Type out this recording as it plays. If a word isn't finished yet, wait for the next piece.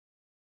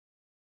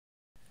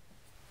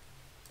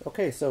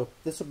Okay, so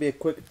this will be a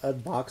quick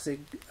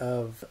unboxing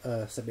of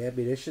some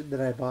ammunition that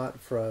I bought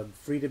from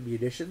Freedom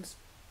Munitions.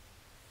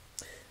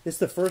 This is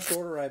the first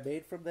order I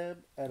made from them,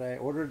 and I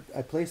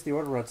placed the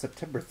order on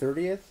September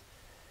 30th.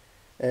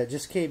 It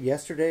just came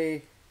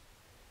yesterday,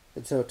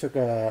 and so it took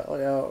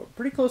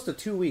pretty close to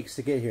 2 weeks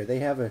to get here. They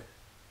have a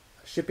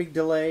shipping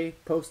delay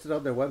posted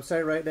on their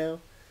website right now.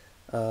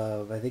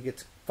 I think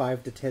it's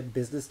 5 to 10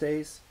 business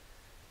days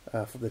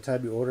from the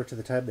time you order to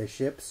the time they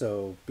ship,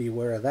 so be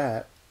aware of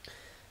that.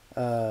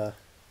 I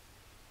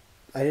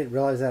didn't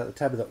realize that at the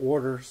time of the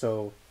order,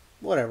 so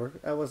whatever.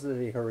 I wasn't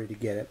in any hurry to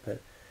get it, but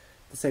at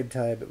the same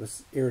time, it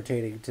was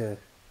irritating to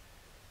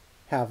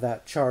have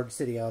that charge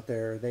sitting out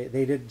there. They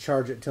didn't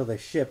charge it until they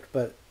shipped,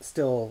 but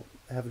still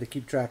having to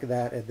keep track of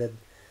that, and then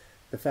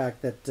the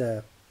fact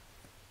that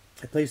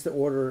I placed the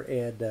order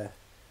and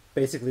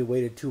basically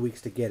waited 2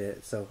 weeks to get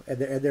it. So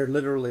they're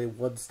literally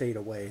one state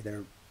away.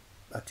 They're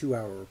a 2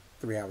 hour,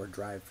 3 hour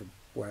drive from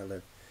where I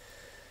live.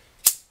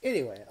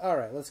 Anyway, all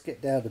right, let's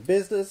get down to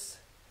business.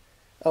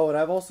 Oh, and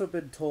I've also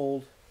been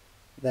told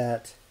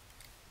that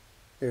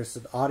there's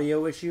an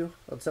audio issue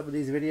on some of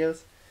these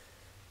videos.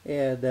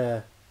 And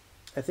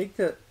I think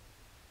that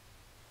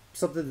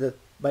something that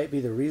might be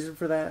the reason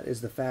for that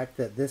is the fact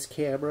that this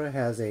camera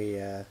has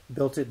a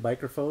built-in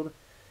microphone.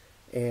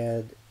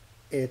 And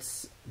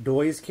it's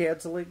noise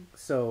canceling.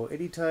 So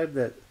anytime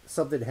that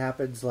something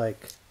happens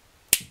like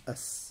a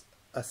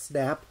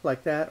snap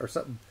like that or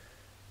some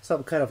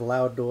kind of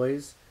loud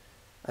noise,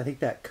 I think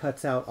that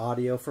cuts out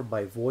audio from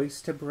my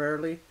voice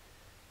temporarily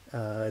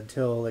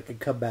until it can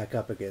come back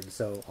up again.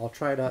 So I'll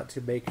try not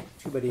to make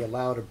too many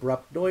loud,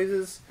 abrupt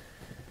noises.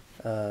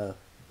 No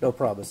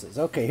promises.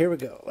 Okay, here we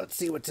go. Let's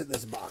see what's in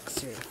this box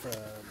here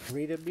from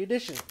Freedom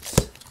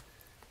Munitions.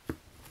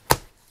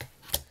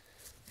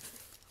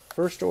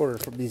 First order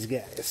from these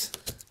guys.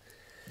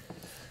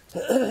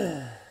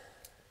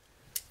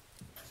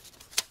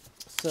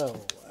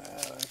 So,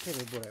 I can't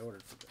remember what I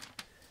ordered from them.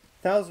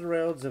 1,000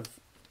 rounds of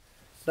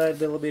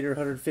 9mm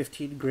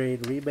 115 grain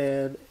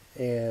Reman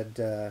and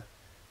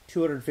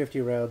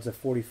 250 rounds of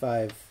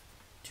 45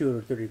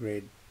 230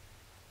 grain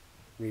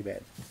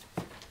Reman.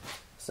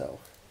 So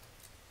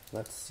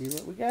let's see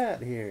what we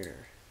got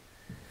here.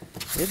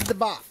 In the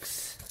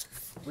box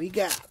we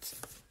got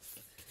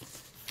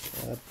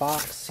a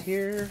box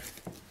here.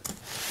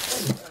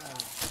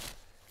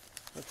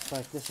 Looks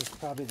like this is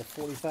probably the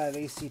 45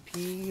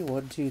 ACP.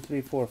 1, 2,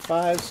 3, 4,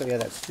 5. So yeah,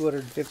 that's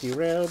 250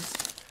 rounds.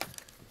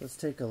 Let's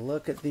take a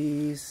look at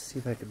these, see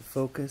if I can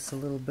focus a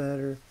little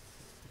better.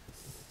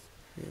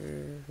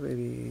 Here,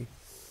 maybe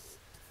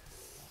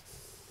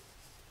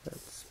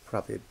that's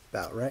probably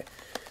about right.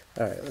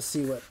 All right, let's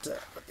see what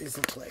these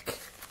look like.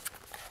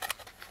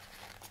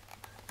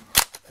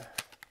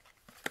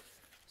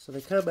 So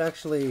they come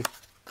actually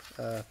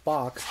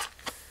boxed,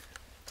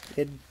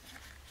 in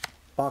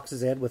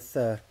boxes and with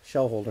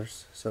shell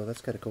holders, so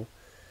that's kind of cool.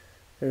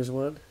 There's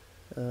one.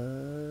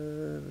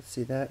 Let's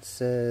see, that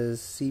says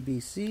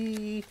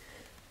CBC.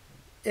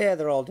 Yeah,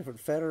 they're all different.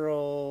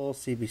 Federal,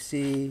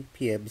 CBC,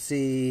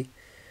 PMC,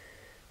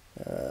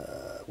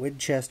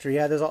 Winchester.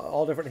 Yeah, there's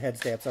all different head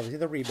stamps. Obviously,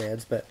 they're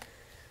Remans, but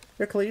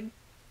they're clean.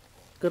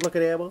 Good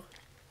looking ammo.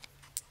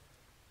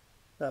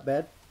 Not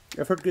bad.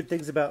 I've heard good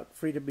things about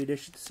Freedom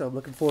Munitions, so I'm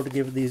looking forward to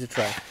giving these a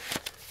try.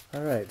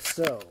 Alright,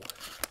 so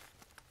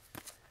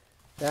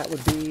that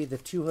would be the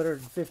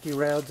 250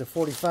 rounds of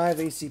 45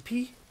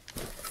 ACP.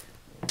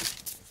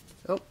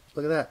 Oh,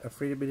 look at that, a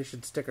Freedom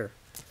Munitions sticker.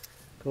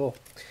 Cool.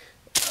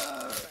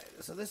 Alright,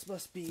 so this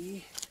must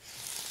be,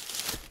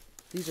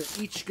 these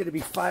are each going to be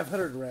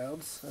 500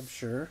 rounds, I'm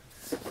sure,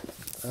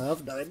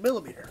 of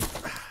 9mm.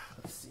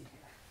 Let's see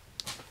here.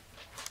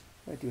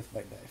 What do I do with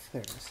my knife?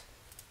 There it is.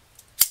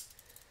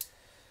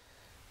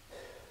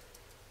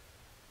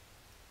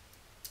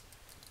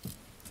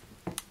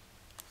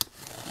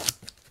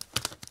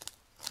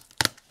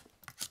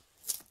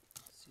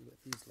 Let's see what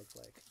these look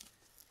like.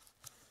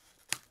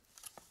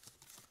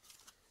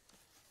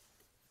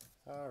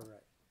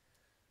 Alright,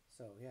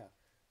 so yeah,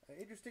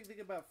 interesting thing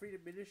about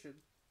Freedom Munition,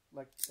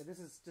 like, and this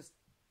is just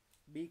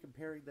me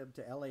comparing them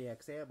to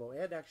LAX Ammo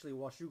and actually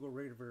Washougal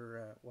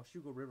River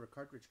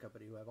Cartridge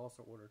Company, who I've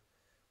also ordered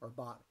or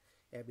bought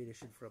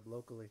ammunition from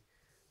locally.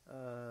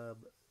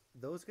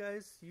 Those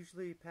guys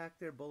usually pack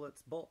their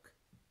bullets bulk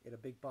in a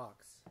big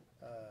box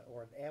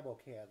or an ammo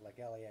can like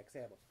LAX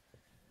Ammo.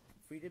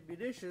 Freedom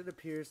Munition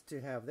appears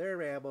to have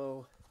their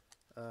ammo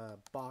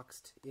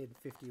boxed in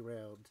 50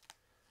 round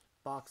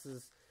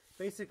boxes.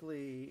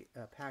 Basically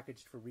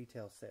packaged for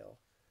retail sale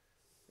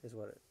is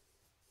what it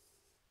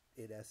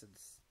in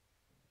essence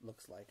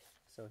looks like.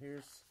 So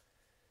here's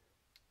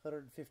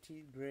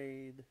 115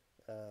 grain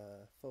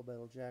full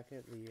metal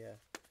jacket, the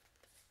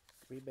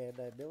Reman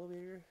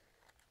 9mm.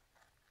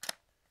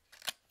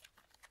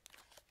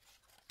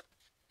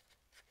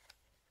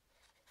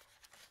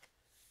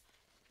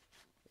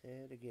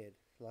 And again,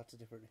 lots of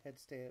different head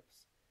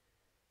stamps.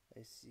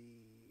 I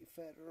see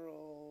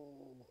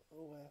Federal,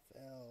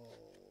 OFL,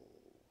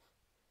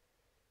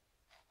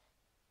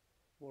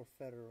 More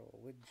Federal,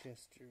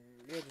 Winchester,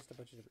 yeah, just a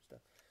bunch of different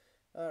stuff.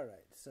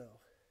 Alright, so.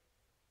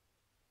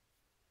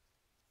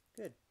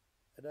 Good.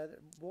 Another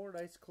more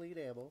nice clean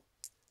ammo.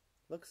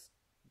 Looks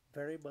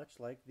very much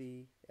like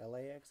the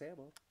LAX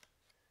ammo.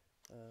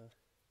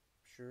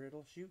 Sure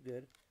it'll shoot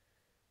good.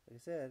 Like I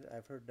said,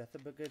 I've heard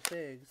nothing but good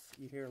things.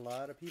 You hear a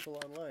lot of people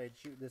online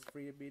shooting this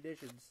Freedom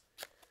Munitions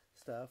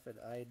stuff, and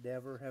I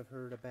never have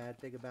heard a bad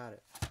thing about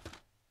it.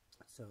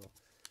 So,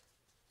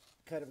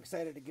 kind of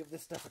excited to give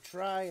this stuff a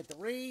try at the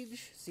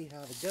range, see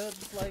how the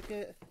guns like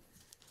it.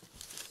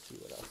 Let's see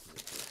what else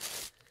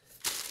is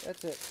in here.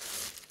 That's it.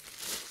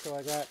 So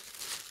I got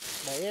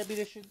my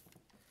ammunition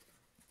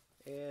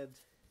and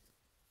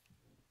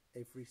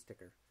a free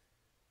sticker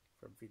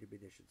from Freedom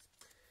Munitions.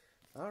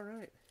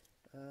 Alright,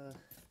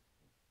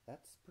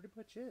 that's pretty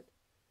much it.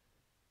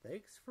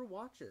 Thanks for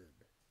watching,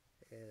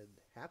 and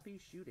happy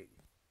shooting.